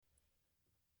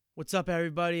What's up,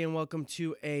 everybody, and welcome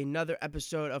to another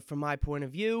episode of From My Point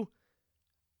of View.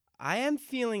 I am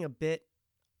feeling a bit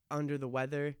under the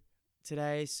weather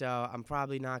today, so I'm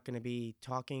probably not going to be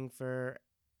talking for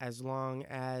as long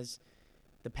as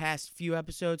the past few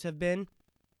episodes have been.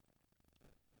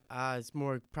 It's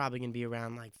more probably going to be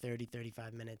around like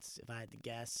 35 minutes if I had to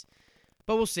guess.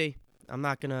 But we'll see. I'm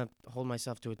not going to hold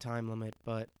myself to a time limit,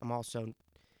 but I'm also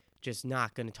just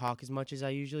not going to talk as much as I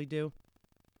usually do.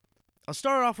 I'll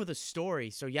start off with a story.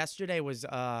 So yesterday was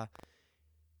the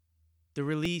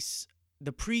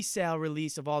pre-sale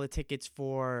release of all the tickets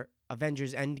for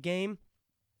Avengers Endgame.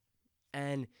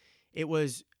 And it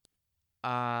was,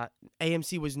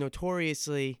 AMC was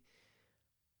notoriously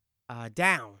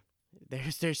down.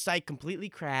 Their site completely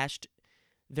crashed.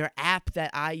 Their app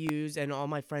that I use and all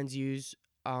my friends use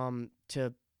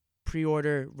to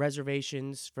pre-order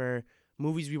reservations for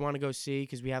movies we want to go see,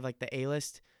 because we have like the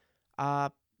A-list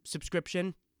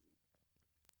subscription,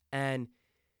 and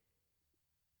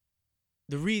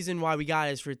the reason why we got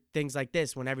it is for things like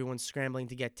this. When everyone's scrambling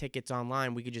to get tickets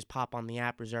online, we could just pop on the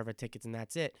app, reserve our tickets, and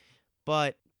that's it.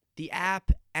 But the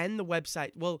app and the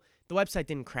website, well, the website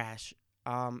didn't crash.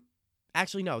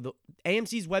 Actually, no, the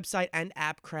AMC's website and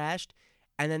app crashed,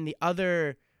 and then the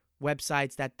other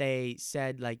websites that they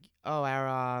said, like,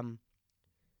 our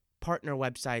partner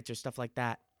websites or stuff like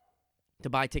that to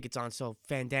buy tickets on. So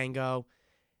Fandango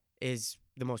is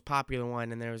the most popular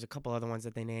one, and there was a couple other ones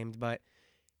that they named, but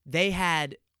they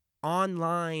had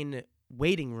online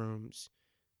waiting rooms.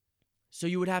 So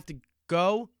you would have to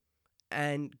go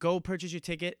purchase your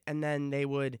ticket, and then they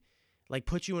would like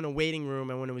put you in a waiting room,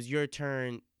 and when it was your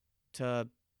turn to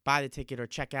buy the ticket or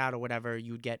check out or whatever,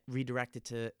 you would get redirected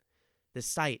to the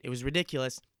site. It was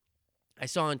ridiculous. I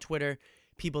saw on Twitter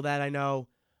people that I know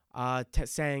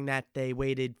saying that they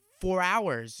waited 4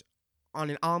 hours on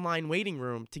an online waiting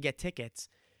room to get tickets.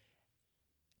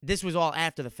 This was all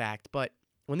after the fact, but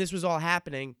when this was all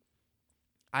happening,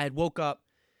 I had woke up,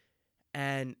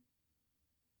 and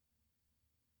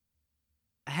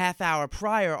a half hour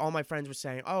prior, all my friends were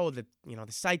saying, the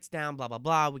site's down, blah, blah,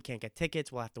 blah. We can't get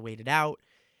tickets. We'll have to wait it out.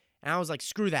 And I was like,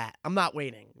 screw that. I'm not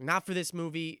waiting. Not for this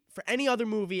movie. For any other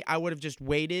movie, I would have just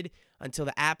waited until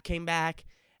the app came back,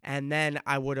 and then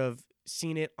I would have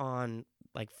seen it on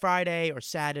like Friday or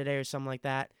Saturday or something like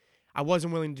that. I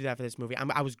wasn't willing to do that for this movie.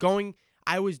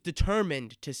 I was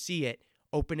determined to see it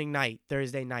opening night,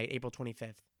 Thursday night, April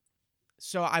 25th.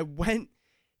 So I went.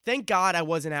 Thank God I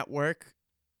wasn't at work.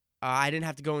 I didn't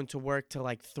have to go into work till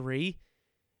like 3.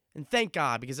 And thank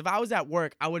God, because if I was at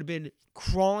work, I would have been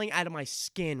crawling out of my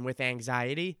skin with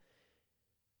anxiety.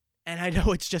 And I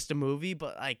know it's just a movie,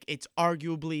 but like it's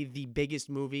arguably the biggest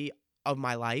movie of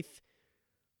my life.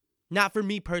 Not for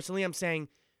me personally, I'm saying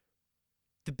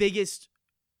the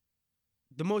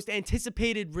most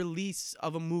anticipated release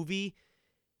of a movie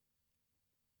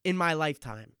in my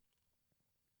lifetime.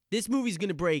 This movie's going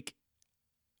to break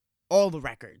all the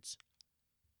records.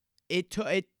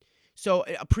 So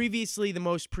previously the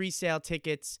most pre-sale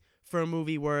tickets for a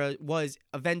movie was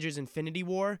Avengers Infinity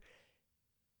War.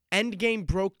 Endgame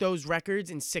broke those records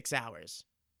in 6 hours.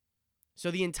 So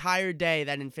the entire day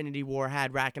that Infinity War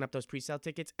had racking up those pre-sale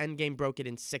tickets, Endgame broke it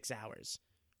in 6 hours.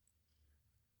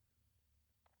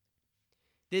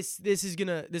 This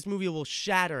movie will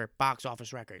shatter box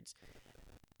office records.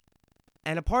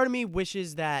 And a part of me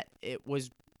wishes that it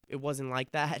wasn't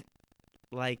like that.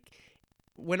 Like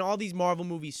when all these Marvel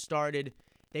movies started,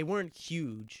 they weren't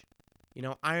huge. You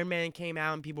know, Iron Man came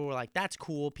out and people were like, that's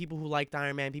cool. People who liked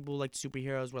Iron Man, people who liked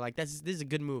superheroes were like, this is a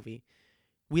good movie.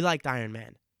 We liked Iron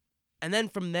Man. And then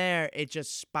from there, it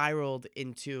just spiraled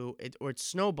it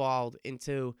snowballed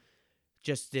into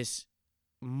just this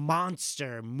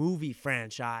monster movie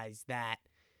franchise that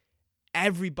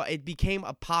it became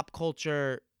a pop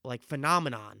culture like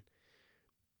phenomenon.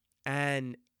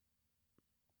 And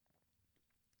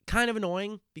kind of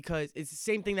annoying because it's the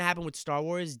same thing that happened with Star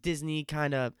Wars. Disney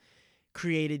kind of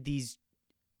created these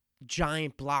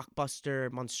giant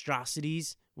blockbuster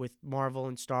monstrosities with Marvel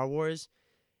and Star Wars.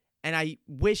 And I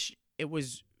wish it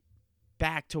was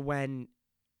back to when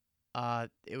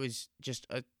it was just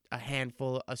a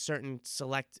handful, a certain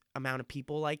select amount of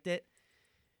people liked it.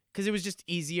 Because it was just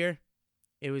easier.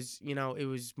 It was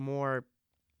more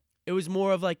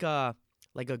of like a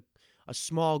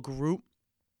small group,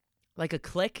 like a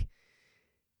clique.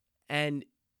 And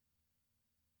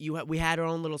we had our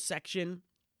own little section,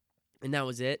 and that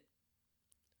was it.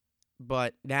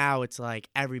 But now it's like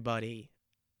everybody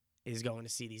is going to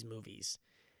see these movies.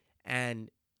 And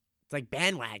it's like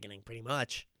bandwagoning pretty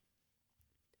much.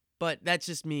 But that's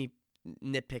just me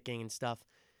nitpicking and stuff.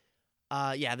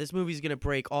 Yeah, this movie's gonna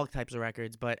break all types of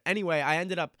records. But anyway, I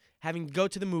ended up having to go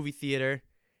to the movie theater,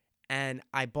 and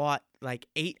I bought like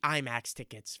 8 IMAX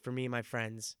tickets for me and my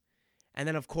friends. And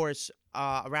then, of course,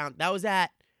 I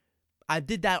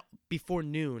did that before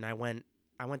noon. I went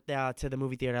to the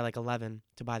movie theater at like 11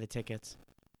 to buy the tickets.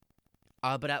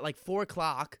 But at like 4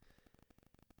 o'clock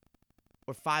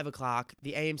or 5 o'clock,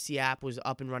 the AMC app was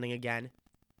up and running again.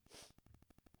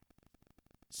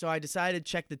 So I decided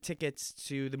to check the tickets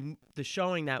to the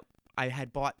showing that I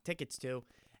had bought tickets to.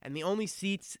 And the only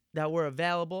seats that were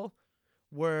available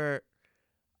were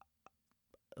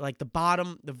like the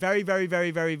bottom, the very, very,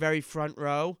 very, very, very front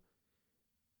row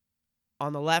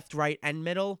on the left, right, and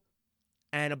middle,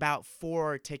 and about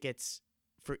 4 tickets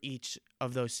for each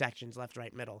of those sections, left,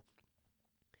 right, middle.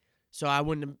 So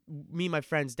me and my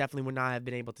friends definitely would not have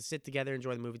been able to sit together,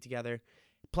 enjoy the movie together.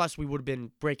 Plus, we would have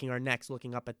been breaking our necks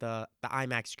looking up at the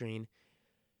IMAX screen.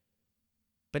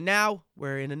 But now,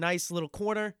 we're in a nice little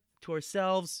corner to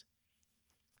ourselves,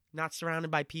 not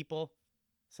surrounded by people,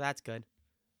 so that's good.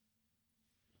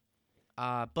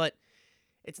 But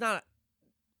it's not,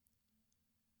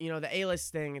 the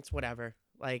A-list thing, it's whatever.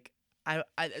 Like,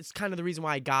 it's kind of the reason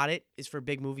why I got it, is for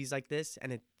big movies like this,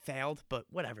 and it failed, but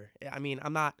whatever. I mean,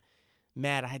 I'm not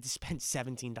mad I had to spend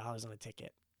 $17 on a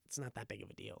ticket. It's not that big of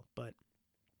a deal, but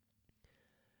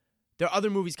there are other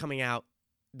movies coming out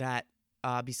that,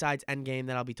 besides Endgame,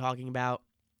 that I'll be talking about.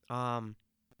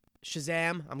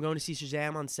 Shazam. I'm going to see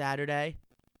Shazam on Saturday.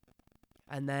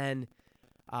 And then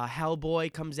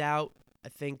Hellboy comes out, I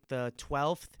think, the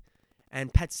 12th.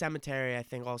 And Pet Sematary, I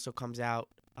think, also comes out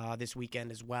this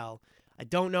weekend as well. I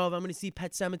don't know if I'm going to see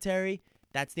Pet Sematary.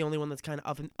 That's the only one that's kind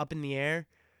of up in the air.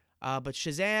 But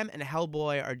Shazam and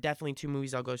Hellboy are definitely 2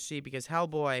 movies I'll go see, because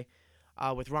Hellboy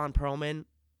with Ron Perlman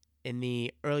in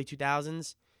the early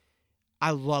 2000s, I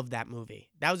love that movie.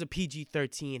 That was a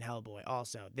PG-13 Hellboy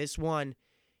also. This one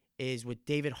is with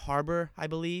David Harbour, I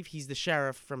believe. He's the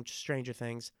sheriff from Stranger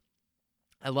Things.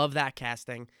 I love that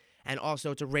casting. And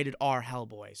also, it's a rated R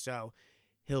Hellboy. So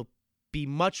he'll be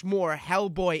much more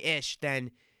Hellboy-ish than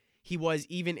he was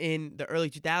even in the early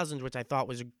 2000s, which I thought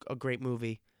was a great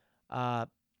movie.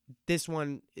 This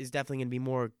one is definitely going to be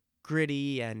more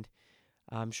gritty, and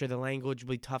I'm sure the language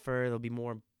will be tougher. There'll be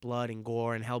more blood and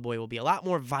gore, and Hellboy will be a lot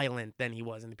more violent than he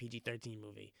was in the PG-13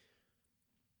 movie.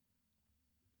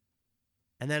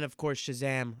 And then, of course,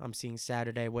 Shazam I'm seeing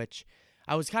Saturday, which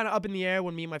I was kind of up in the air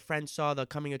when me and my friends saw the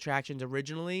coming attractions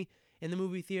originally in the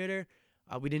movie theater.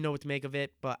 We didn't know what to make of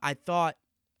it, but I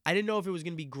didn't know if it was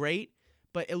going to be great,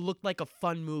 but it looked like a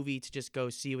fun movie to just go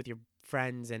see with your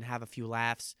friends and have a few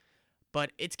laughs.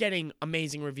 But it's getting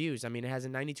amazing reviews. I mean, it has a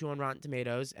 92 on Rotten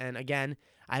Tomatoes. And again,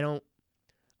 I don't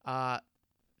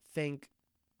think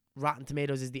Rotten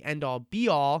Tomatoes is the end-all,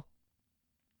 be-all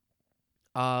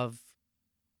of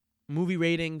movie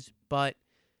ratings. But,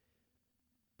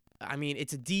 I mean,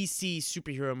 it's a DC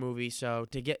superhero movie, so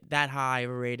to get that high of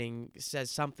a rating says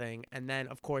something. And then,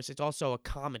 of course, it's also a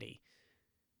comedy.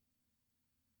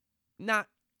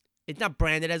 It's not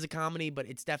branded as a comedy, but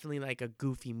it's definitely like a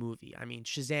goofy movie. I mean,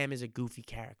 Shazam is a goofy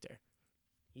character.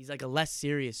 He's like a less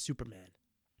serious Superman.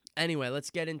 Anyway, let's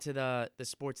get into the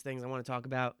sports things I want to talk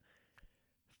about.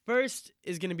 First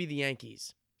is going to be the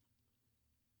Yankees.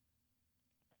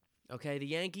 Okay, the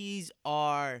Yankees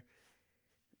are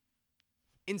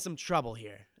in some trouble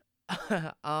here.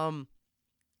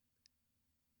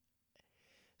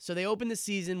 So they opened the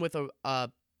season with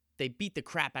they beat the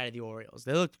crap out of the Orioles.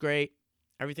 They looked great.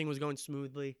 Everything was going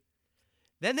smoothly.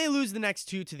 Then they lose the next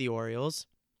 2 to the Orioles.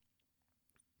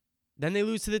 Then they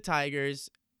lose to the Tigers.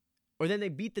 Or then they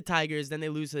beat the Tigers. Then they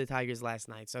lose to the Tigers last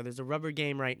night. So there's a rubber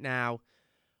game right now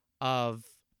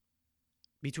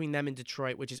between them and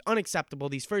Detroit, which is unacceptable.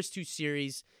 These first 2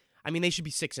 series, I mean, they should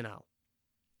be 6-0.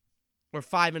 Or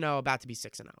 5-0, about to be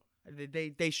 6-0.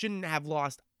 They shouldn't have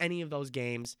lost any of those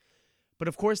games. But,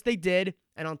 of course, they did.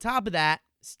 And on top of that,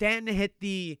 Stanton hit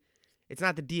it's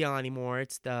not the DL anymore.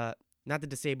 It's not the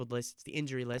disabled list. It's the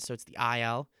injury list, so it's the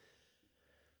IL.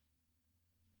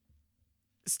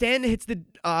 Stanton hits the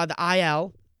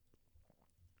IL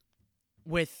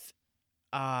with,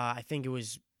 I think it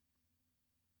was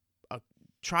a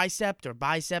tricep or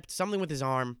bicep, something with his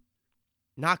arm.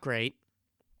 Not great.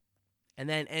 And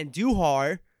then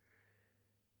Andujar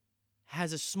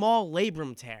has a small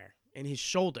labrum tear in his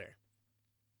shoulder,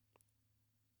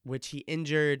 which he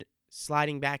injured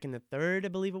sliding back in the 3rd, I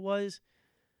believe it was.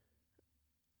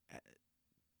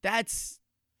 They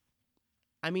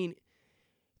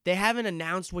haven't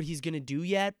announced what he's going to do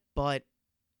yet, but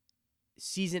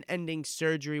season-ending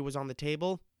surgery was on the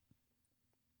table.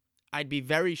 I'd be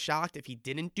very shocked if he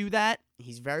didn't do that.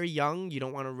 He's very young. You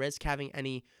don't want to risk having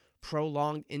any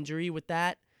prolonged injury with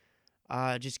that.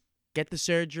 Just get the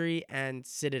surgery and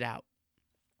sit it out.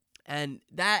 And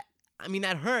that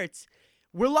hurts.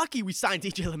 We're lucky we signed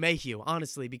DJ LeMahieu,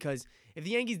 honestly, because if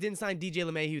the Yankees didn't sign DJ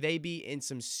LeMahieu, they'd be in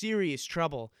some serious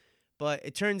trouble. But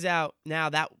it turns out now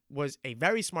that was a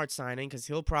very smart signing because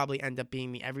he'll probably end up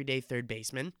being the everyday third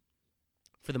baseman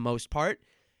for the most part.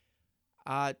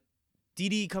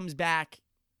 Didi comes back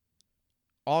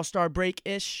All-Star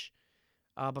break-ish.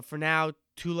 But for now,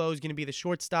 Tulo is going to be the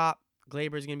shortstop.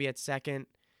 Glaber is going to be at second.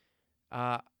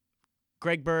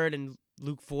 Greg Bird and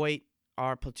Luke Voigt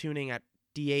are platooning at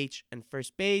DH and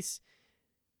first base.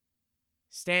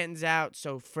 Stanton's out,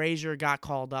 so Frazier got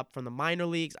called up from the minor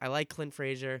leagues. I like Clint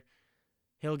Frazier.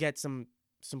 He'll get some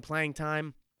playing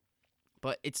time.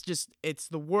 But it's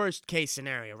the worst case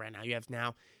scenario right now. You have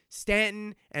now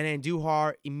Stanton and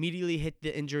Andujar immediately hit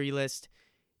the injury list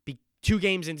 2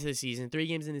 games into the season, 3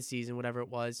 games into the season, whatever it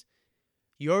was.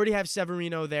 You already have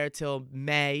Severino there till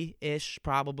May-ish,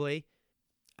 probably.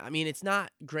 I mean, it's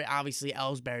not great. Obviously,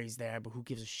 Ellsbury's there, but who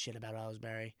gives a shit about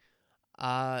Ellsbury?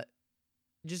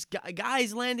 Just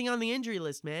guys landing on the injury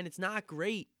list, man. It's not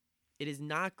great. It is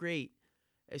not great,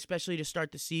 especially to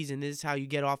start the season. This is how you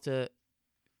get off to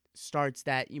starts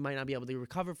that you might not be able to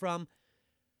recover from.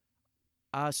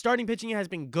 Starting pitching has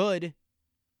been good.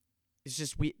 It's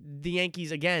just the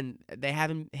Yankees, again, they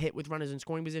haven't hit with runners in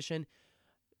scoring position.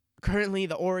 Currently,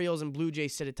 the Orioles and Blue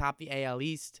Jays sit atop the AL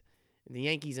East. And the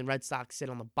Yankees and Red Sox sit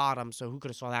on the bottom, so who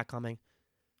could have saw that coming?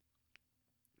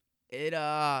 It's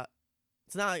not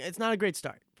a great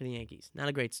start for the Yankees. Not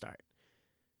a great start.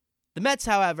 The Mets,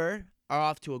 however, are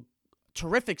off to a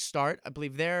terrific start. I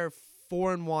believe they're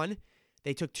 4-1.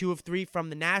 They took 2 of 3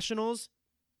 from the Nationals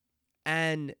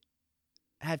and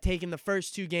have taken the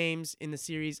first 2 games in the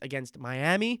series against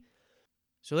Miami.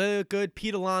 So they look good.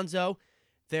 Pete Alonso,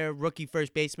 their rookie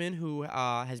first baseman, who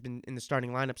has been in the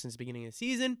starting lineup since the beginning of the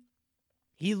season.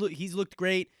 He's looked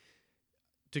great.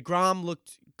 DeGrom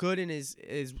looked good in his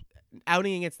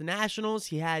outing against the Nationals.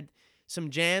 He had some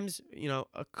jams,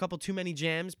 a couple too many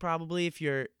jams probably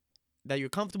that you're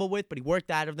comfortable with, but he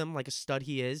worked out of them like a stud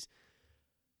he is.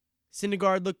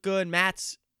 Syndergaard looked good.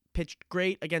 Matz pitched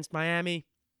great against Miami.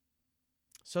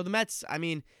 So the Mets,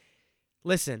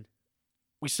 listen,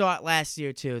 we saw it last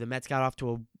year too. The Mets got off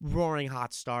to a roaring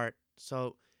hot start.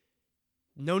 So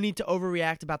no need to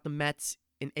overreact about the Mets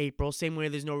in April. Same way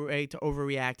there's no way to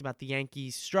overreact about the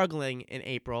Yankees struggling in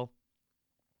April.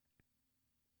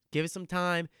 Give it some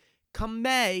time. Come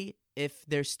May, if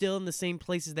they're still in the same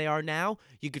places they are now,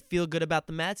 you could feel good about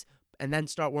the Mets and then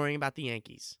start worrying about the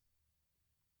Yankees.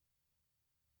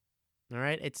 All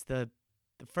right? It's the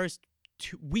first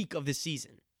week of the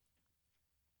season.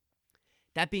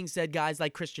 That being said, guys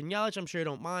like Christian Yelich, I'm sure you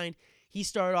don't mind, he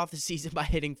started off the season by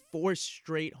hitting 4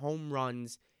 straight home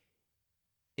runs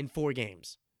in 4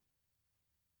 games.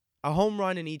 A home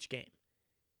run in each game.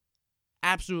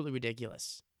 Absolutely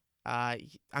ridiculous.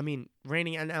 Reigning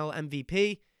NL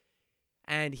MVP.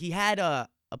 And he had a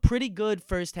pretty good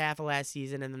first half of last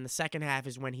season, and then the second half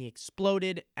is when he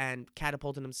exploded and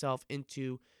catapulted himself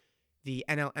into the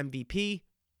NL MVP.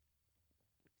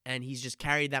 And he's just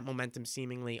carried that momentum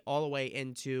seemingly all the way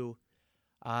into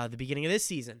the beginning of this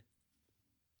season.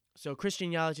 So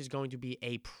Christian Yelich is going to be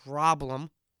a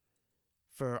problem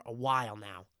for a while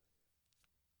now.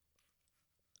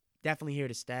 Definitely here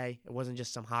to stay. It wasn't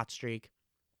just some hot streak.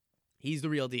 He's the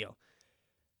real deal.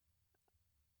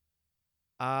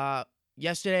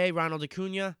 Yesterday, Ronald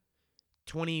Acuña,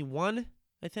 21,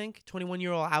 I think,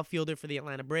 21-year-old outfielder for the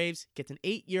Atlanta Braves, gets an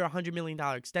 8-year, $100 million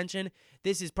extension.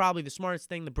 This is probably the smartest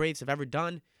thing the Braves have ever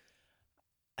done.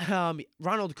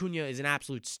 Ronald Acuña is an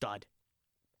absolute stud.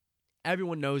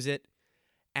 Everyone knows it.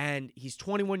 And he's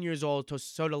 21 years old,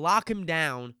 so to lock him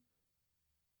down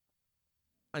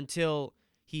until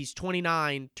he's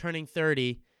 29, turning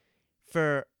 30,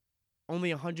 for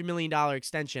only a $100 million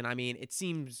extension, it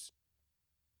seems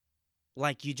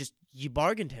like you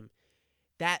bargained him.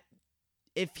 That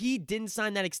if he didn't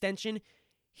sign that extension,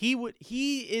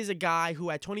 he is a guy who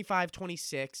at 25,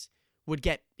 26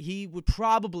 would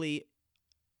probably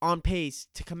on pace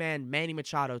to command Manny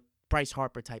Machado, Bryce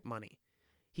Harper type money.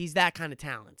 He's that kind of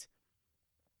talent.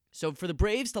 So for the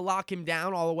Braves to lock him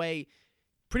down all the way,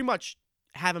 pretty much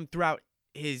have him throughout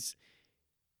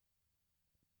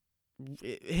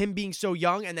him being so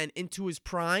young and then into his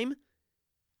prime,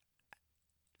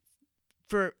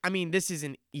 this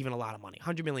isn't even a lot of money.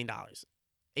 $100 million.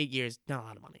 8 years, not a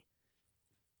lot of money.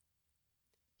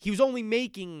 He was only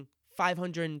making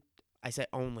 $500. I said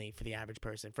only for the average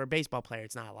person. For a baseball player,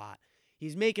 it's not a lot.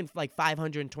 He's making like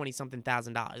 $520-something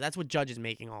thousand. That's what Judge is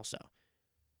making also.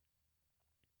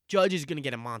 Judge is going to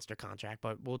get a monster contract,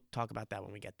 but we'll talk about that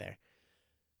when we get there.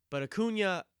 But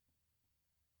Acuña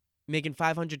making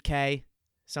 $500K,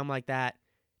 something like that.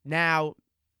 Now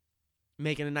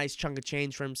making a nice chunk of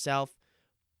change for himself,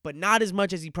 but not as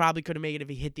much as he probably could have made if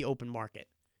he hit the open market.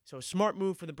 So a smart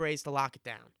move for the Braves to lock it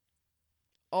down.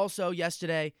 Also,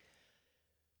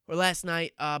 last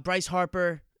night, Bryce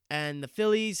Harper and the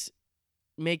Phillies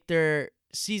make their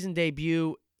season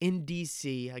debut in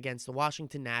D.C. against the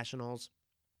Washington Nationals.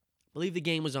 I believe the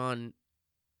game was on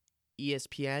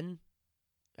ESPN.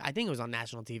 I think it was on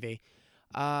national TV.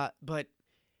 But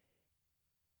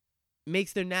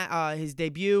makes his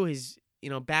debut,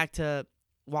 back to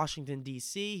Washington,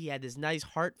 D.C. He had this nice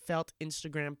heartfelt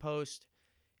Instagram post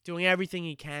doing everything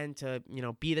he can to,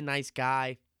 be the nice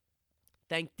guy.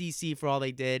 Thank D.C. for all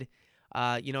they did.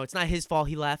 It's not his fault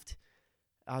he left.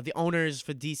 The owners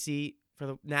for D.C., for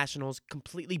the Nationals,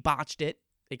 completely botched it.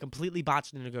 They completely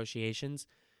botched the negotiations.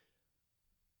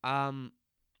 And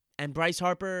Bryce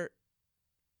Harper,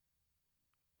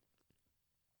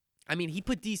 he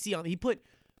put he put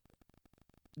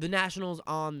the Nationals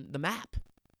on the map.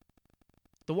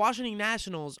 The Washington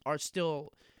Nationals are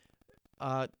still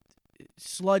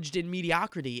sludged in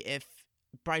mediocrity if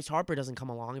Bryce Harper doesn't come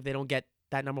along, if they don't get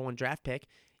that number 1 draft pick.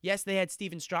 Yes, they had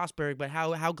Steven Strasburg, but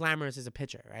how glamorous is a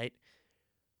pitcher, right?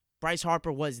 Bryce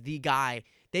Harper was the guy.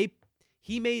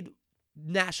 He made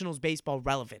Nationals baseball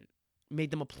relevant, made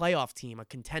them a playoff team, a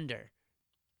contender.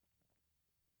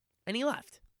 And he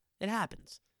left. It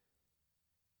happens.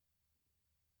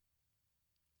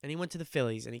 And he went to the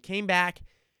Phillies, and he came back.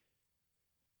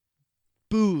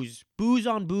 Booze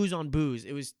on booze on booze.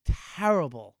 It was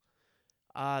terrible.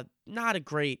 Not a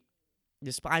great.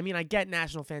 I get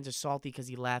National fans are salty because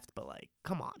he left, but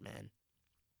come on, man.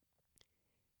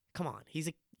 Come on,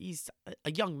 he's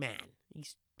a young man.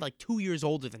 He's 2 years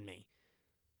older than me.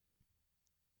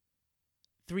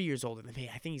 3 years older than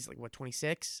me. I think he's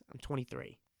 26? I'm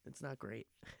 23. That's not great.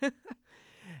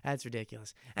 That's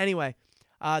ridiculous. Anyway,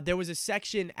 there was a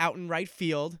section out in right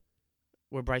field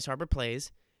where Bryce Harper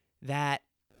plays that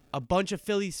a bunch of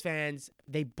Phillies fans,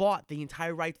 they bought the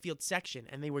entire right field section,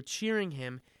 and they were cheering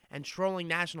him and trolling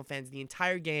National fans the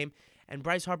entire game. And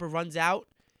Bryce Harper runs out.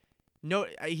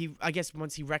 I guess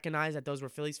once he recognized that those were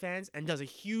Phillies fans, and does a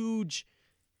huge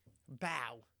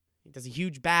bow. He does a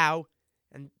huge bow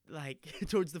and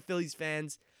towards the Phillies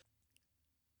fans.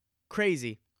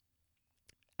 Crazy.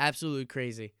 Absolutely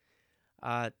crazy.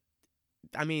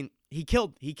 He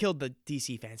killed the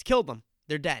DC fans. Killed them.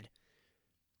 They're dead.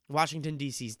 Washington,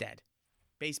 D.C.'s dead.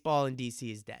 Baseball in D.C.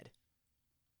 is dead.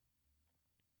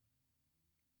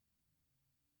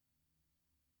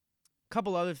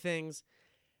 Couple other things,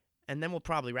 and then we'll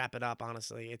probably wrap it up,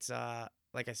 honestly. It's,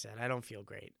 like I said, I don't feel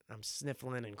great. I'm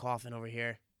sniffling and coughing over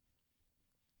here,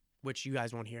 which you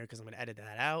guys won't hear because I'm going to edit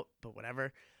that out, but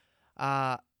whatever.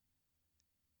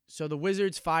 So the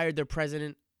Wizards fired their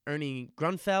president, Ernie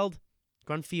Grunfeld,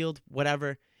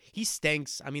 whatever. He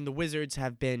stinks. The Wizards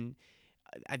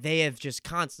they have just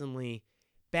constantly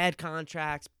bad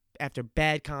contracts after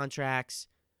bad contracts,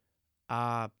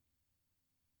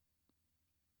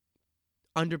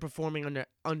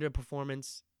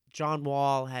 underperformance. John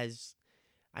Wall he's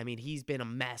been a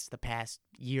mess the past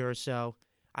year or so.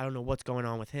 I don't know what's going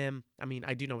on with him.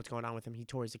 I do know what's going on with him. He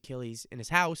tore his Achilles in his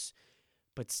house,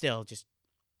 but still,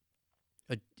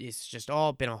 it's just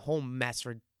all been a whole mess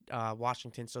for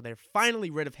Washington. So they're finally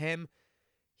rid of him.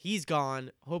 He's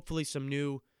gone. Hopefully some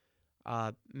new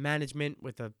management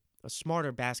with a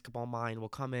smarter basketball mind will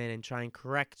come in and try and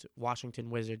correct Washington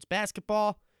Wizards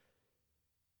basketball.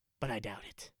 But I doubt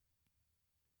it.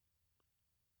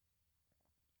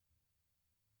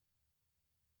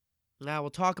 Now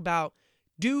we'll talk about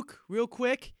Duke real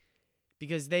quick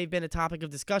because they've been a topic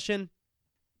of discussion,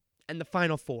 and the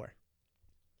Final Four.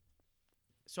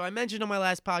 So I mentioned on my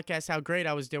last podcast how great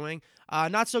I was doing.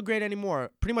 Not so great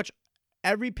anymore. Pretty much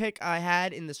every pick I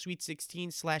had in the Sweet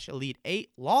 16/Elite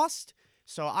 8 lost,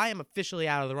 so I am officially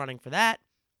out of the running for that.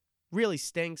 Really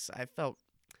stinks. I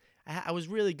was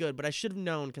really good, but I should have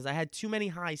known because I had too many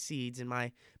high seeds in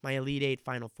my Elite 8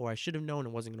 Final Four. I should have known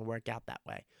it wasn't going to work out that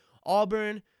way.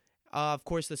 Auburn, of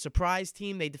course, the surprise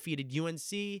team. They defeated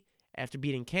UNC after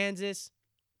beating Kansas,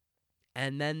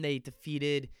 and then they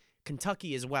defeated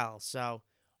Kentucky as well. So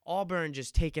Auburn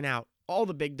just taking out all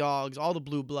the big dogs, all the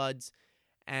blue bloods,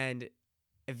 and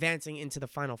advancing into the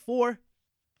Final Four,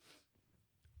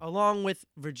 along with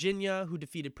Virginia, who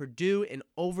defeated Purdue in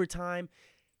overtime.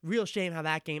 Real shame how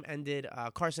that game ended.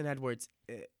 Carson Edwards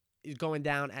is going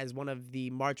down as one of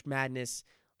the March Madness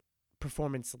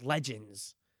performance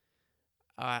legends.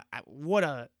 What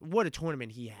a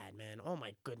tournament he had, man. Oh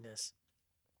my goodness.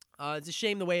 It's a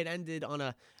shame the way it ended on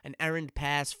an errant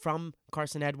pass from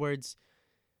Carson Edwards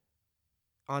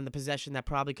on the possession that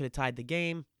probably could have tied the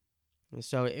game.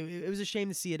 So it was a shame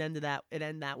to see it end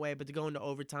that way. But to go into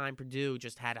overtime, Purdue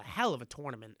just had a hell of a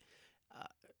tournament.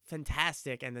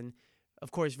 Fantastic. And then,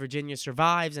 of course, Virginia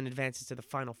survives and advances to the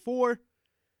Final Four.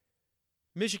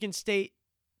 Michigan State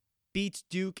beats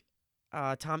Duke.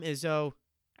 Tom Izzo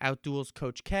outduels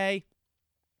Coach K.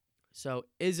 So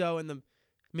Izzo and the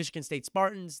Michigan State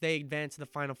Spartans, they advance to the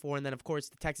Final Four. And then, of course,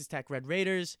 the Texas Tech Red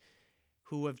Raiders,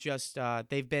 who have just,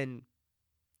 they've been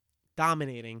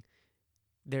dominating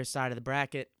their side of the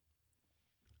bracket.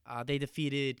 They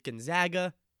defeated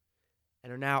Gonzaga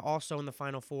and are now also in the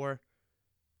Final Four.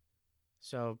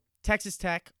 So Texas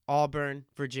Tech, Auburn,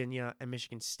 Virginia, and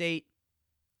Michigan State.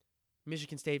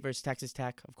 Michigan State versus Texas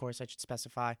Tech, of course, I should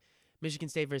specify. Michigan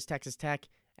State versus Texas Tech,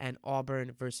 and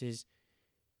Auburn versus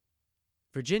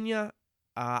Virginia.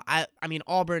 I mean,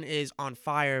 Auburn is on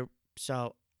fire,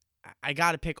 so I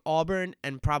got to pick Auburn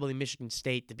and probably Michigan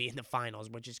State to be in the finals,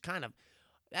 which is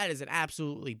that is an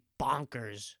absolutely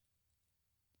bonkers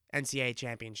NCAA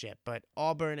championship. But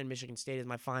Auburn and Michigan State is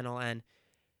my final, and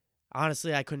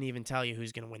honestly, I couldn't even tell you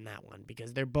who's going to win that one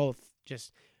because they're both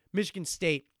just Michigan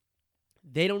State.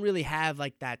 They don't really have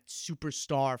like that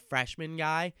superstar freshman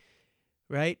guy,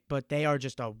 right? But they are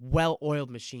just a well-oiled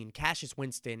machine. Cassius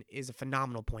Winston is a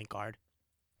phenomenal point guard.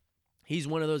 He's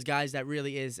one of those guys that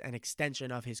really is an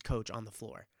extension of his coach on the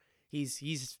floor.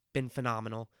 He's been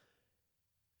phenomenal.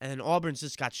 And then Auburn's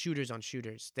just got shooters on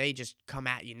shooters. They just come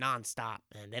at you nonstop,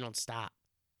 man. They don't stop.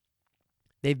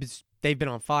 They've been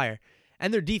on fire.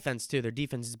 And their defense, too. Their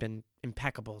defense has been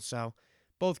impeccable. So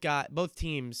both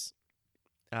teams,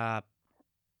 that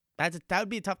would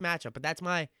be a tough matchup. But that's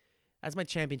my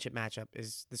championship matchup,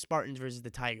 is the Spartans versus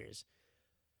the Tigers.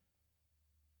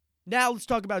 Now let's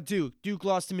talk about Duke. Duke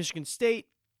lost to Michigan State.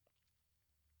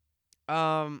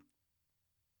 The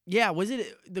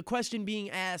question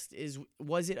being asked is,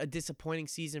 was it a disappointing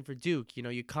season for Duke? You know,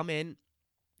 you come in,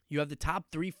 you have the top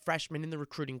 3 freshmen in the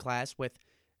recruiting class with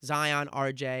Zion,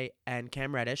 RJ, and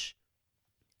Cam Reddish,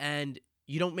 and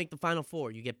you don't make the Final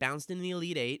Four. You get bounced in the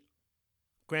Elite Eight,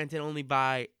 granted only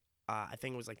by, I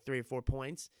think it was like 3 or 4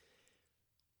 points,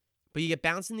 but you get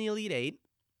bounced in the Elite Eight.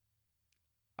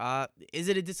 Is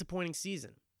it a disappointing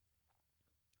season?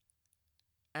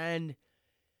 And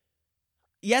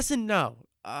yes and no.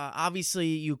 Obviously,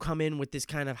 you come in with this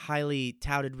kind of highly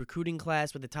touted recruiting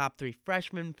class with the top 3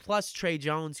 freshmen, plus Trey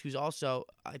Jones, who's also,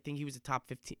 I think he was a top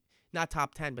 15, not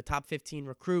top 10, but top 15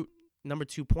 recruit, number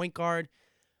 2 point guard.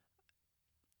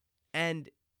 And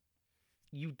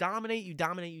you dominate,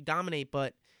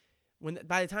 but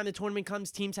by the time the tournament comes,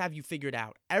 teams have you figured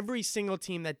out. Every single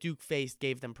team that Duke faced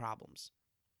gave them problems.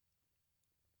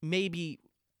 Maybe,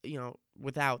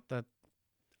 without the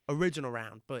original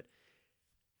round, but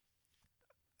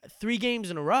 3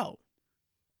 games in a row,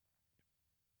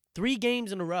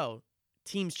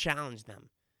 teams challenged them.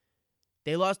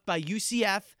 They lost by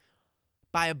UCF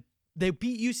they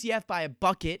beat UCF by a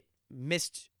bucket,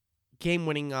 missed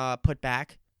game-winning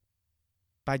putback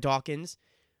by Dawkins.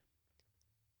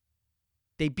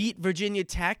 They beat Virginia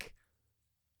Tech,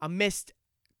 a missed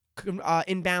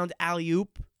inbound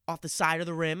alley-oop off the side of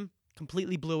the rim,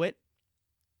 completely blew it.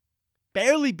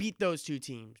 Barely beat those 2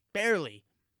 teams, barely.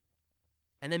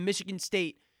 And then Michigan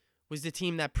State was the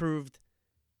team that proved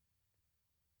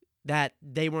that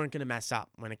they weren't going to mess up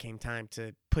when it came time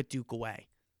to put Duke away.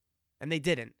 And they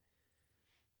didn't.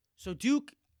 So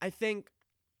Duke, I think,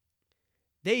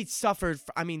 they suffered.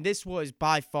 This was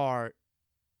by far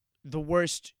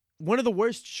one of the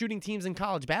worst shooting teams in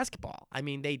college basketball.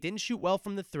 They didn't shoot well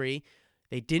from the 3.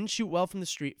 They didn't shoot well from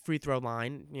the free throw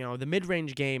line. The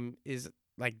mid-range game is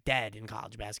like dead in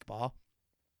college basketball.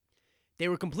 They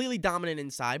were completely dominant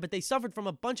inside, but they suffered from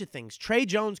a bunch of things. Trey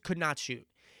Jones could not shoot.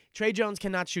 Trey Jones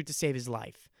cannot shoot to save his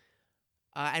life.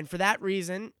 And for that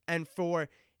reason, and for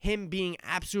him being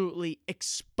absolutely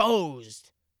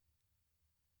exposed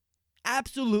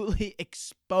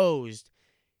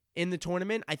in the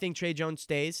tournament, I think Trey Jones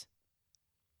stays.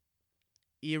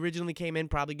 He originally came in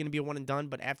probably going to be a one and done,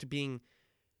 but after being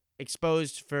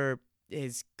exposed for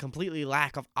his completely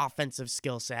lack of offensive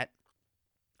skill set,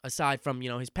 aside from,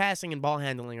 his passing and ball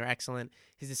handling are excellent,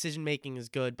 his decision-making is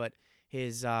good, but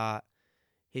his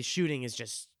shooting is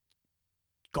just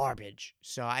garbage.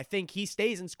 So I think he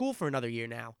stays in school for another year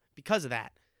now because of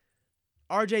that.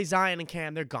 RJ, Zion, and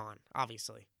Cam, they're gone,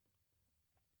 obviously.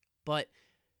 But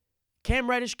Cam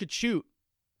Reddish could shoot.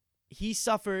 He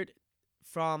suffered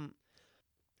from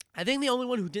I think the only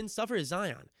one who didn't suffer is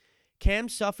Zion. Cam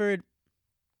suffered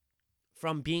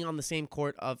from being on the same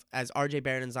court as R.J.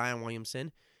 Barrett and Zion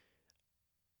Williamson,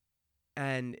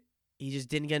 and he just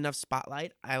didn't get enough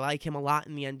spotlight. I like him a lot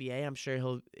in the NBA. I'm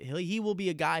sure he will be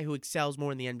a guy who excels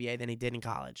more in the NBA than he did in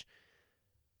college.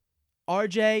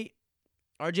 R.J.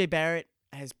 Barrett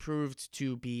has proved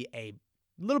to be a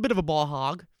little bit of a ball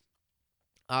hog.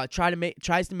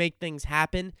 Tries to make things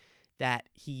happen that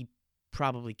he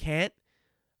probably can't.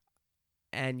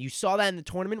 And you saw that in the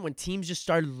tournament when teams just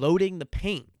started loading the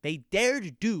paint. They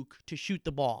dared Duke to shoot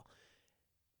the ball.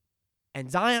 And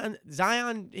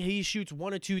Zion, he shoots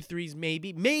 1 or 2 threes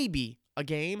maybe a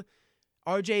game.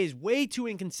 RJ is way too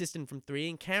inconsistent from 3,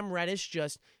 and Cam Reddish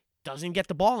just doesn't get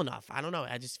the ball enough. I don't know.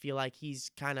 I just feel like he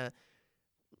just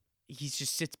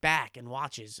sits back and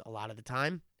watches a lot of the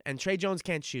time. And Trey Jones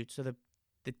can't shoot. So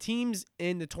the teams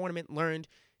in the tournament learned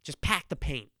just pack the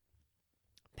paint.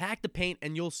 Pack the paint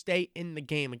and you'll stay in the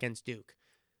game against Duke.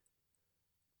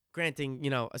 Granting,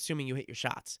 assuming you hit your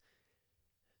shots.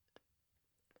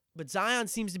 But Zion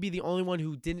seems to be the only one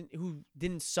who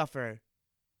didn't suffer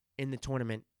in the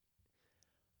tournament.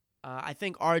 I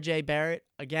think R.J. Barrett's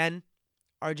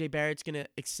going to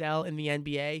excel in the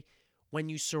NBA when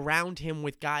you surround him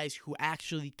with guys who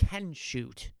actually can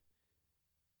shoot.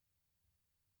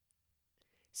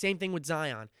 Same thing with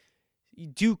Zion.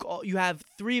 Duke, you have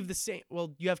 3 of the same.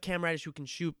 Well, you have Cam Reddish who can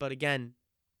shoot, but again,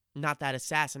 not that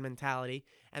assassin mentality.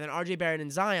 And then R.J. Barrett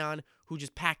and Zion who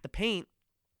just pack the paint,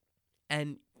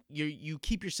 and you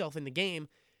keep yourself in the game.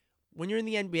 When you're in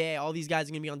the NBA, all these guys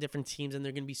are going to be on different teams, and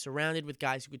they're going to be surrounded with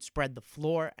guys who could spread the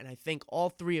floor, and I think all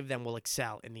 3 of them will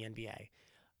excel in the NBA.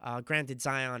 Granted,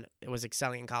 Zion was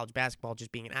excelling in college basketball,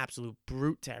 just being an absolute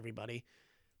brute to everybody,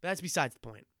 but that's besides the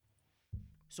point.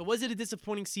 So was it a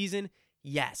disappointing season?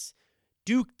 Yes.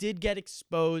 Duke did get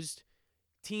exposed.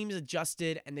 Teams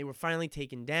adjusted, and they were finally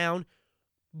taken down.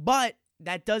 But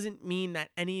that doesn't mean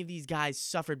that any of these guys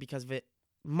suffered because of it,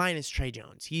 minus Trey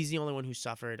Jones. He's the only one who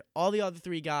suffered. All the other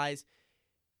 3 guys,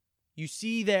 you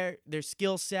see their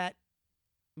skill set.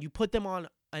 You put them on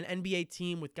an NBA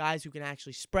team with guys who can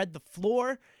actually spread the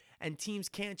floor, and teams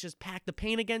can't just pack the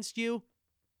paint against you,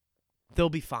 they'll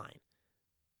be fine.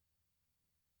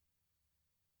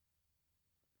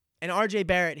 And R.J.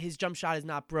 Barrett, his jump shot is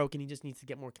not broken. He just needs to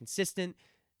get more consistent.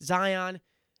 Zion,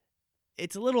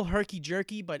 it's a little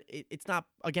herky-jerky, but it's not,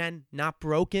 again, not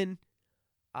broken.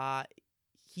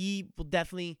 He will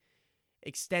definitely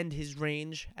extend his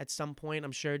range at some point,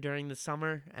 I'm sure, during the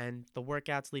summer and the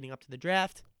workouts leading up to the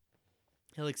draft.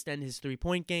 He'll extend his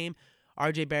 3-point game.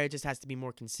 R.J. Barrett just has to be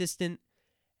more consistent.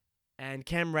 And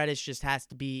Cam Reddish just has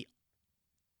to be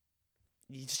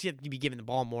you just have to be given the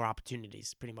ball more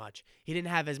opportunities, pretty much. He didn't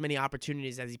have as many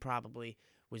opportunities as he probably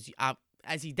was,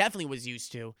 as he definitely was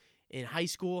used to in high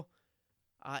school.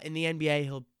 In the NBA,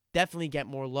 he'll definitely get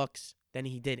more looks than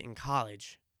he did in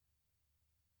college.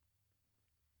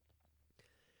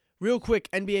 Real quick,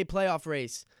 NBA playoff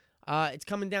race. It's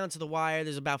coming down to the wire.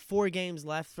 There's about 4 games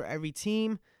left for every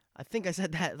team. I think I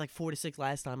said that like 4 to 6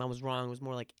 last time. I was wrong. It was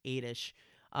more like 8-ish.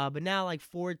 But now like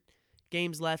 4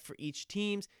 games left for each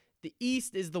teams. The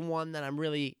East is the one that I'm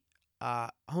really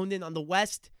honed in on. The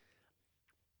West,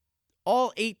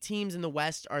 all 8 teams in the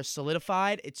West are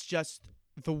solidified. It's just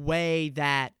the way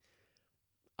that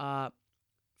 5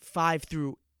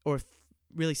 through, or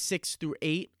really 6 through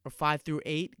 8, or 5 through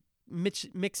 8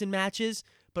 mix and matches.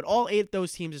 But all 8 of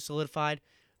those teams are solidified.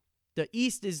 The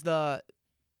East is the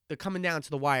coming down to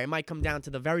the wire. It might come down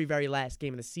to the very, very last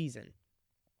game of the season.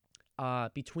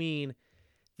 Between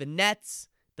the Nets,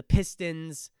 the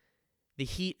Pistons, the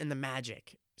Heat, and the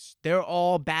Magic. They're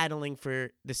all battling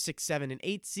for the 6, 7, and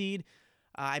 8 seed.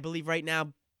 I believe right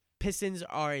now Pistons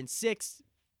are in 6th,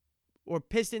 or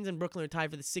Pistons and Brooklyn are tied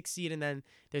for the 6th seed, and then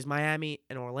there's Miami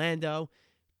and Orlando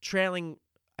trailing,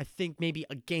 I think, maybe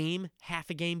half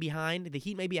a game behind. The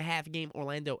Heat may be a half a game,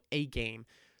 Orlando a game.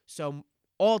 So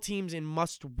all teams in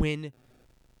must-win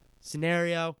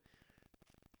scenario.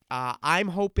 I'm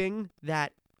hoping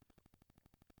that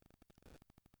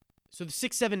so the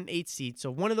 6, 7, and 8 seed. So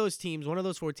one of those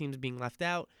 4 teams being left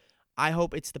out. I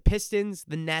hope it's the Pistons,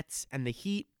 the Nets, and the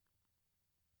Heat.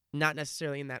 Not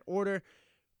necessarily in that order,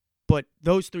 but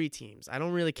those 3 teams. I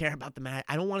don't really care about the Magic.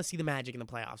 I don't want to see the Magic in the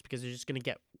playoffs because they're just going to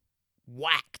get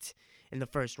whacked in the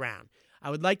first round. I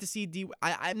would like to see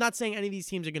I'm not saying any of these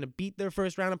teams are going to beat their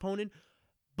first round opponent,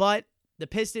 but the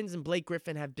Pistons and Blake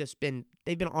Griffin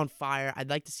they've been on fire.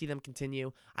 I'd like to see them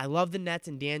continue. I love the Nets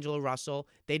and D'Angelo Russell.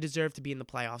 They deserve to be in the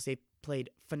playoffs. They played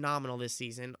phenomenal this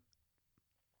season.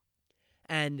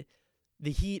 And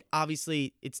The Heat,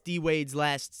 obviously, it's D-Wade's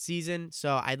last season,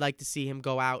 so I'd like to see him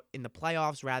go out in the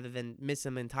playoffs rather than miss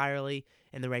him entirely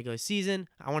in the regular season.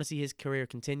 I want to see his career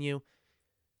continue.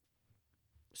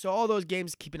 So all those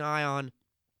games to keep an eye on.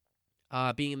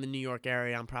 Being in the New York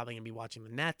area, I'm probably going to be watching the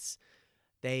Nets.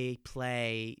 They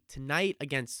play tonight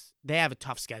they have a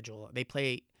tough schedule. They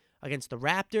play against the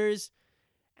Raptors,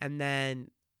 and then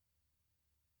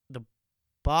the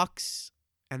Bucks,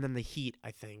 and then the Heat,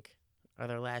 I think, are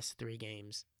their last 3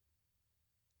 games.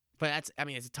 But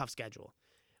it's a tough schedule,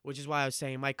 which is why I was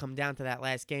saying it might come down to that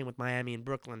last game with Miami and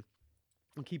Brooklyn.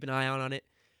 I'll keep an eye on it.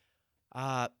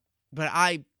 But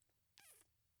I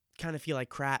kind of feel like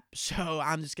crap, so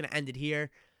I'm just going to end it here.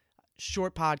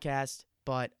 Short podcast,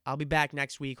 but I'll be back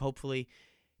next week, hopefully.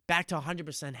 Back to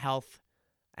 100% health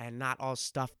and not all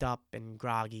stuffed up and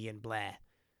groggy and blah.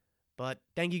 But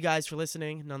thank you guys for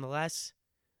listening, nonetheless.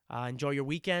 Enjoy your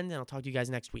weekend, and I'll talk to you guys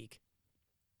next week.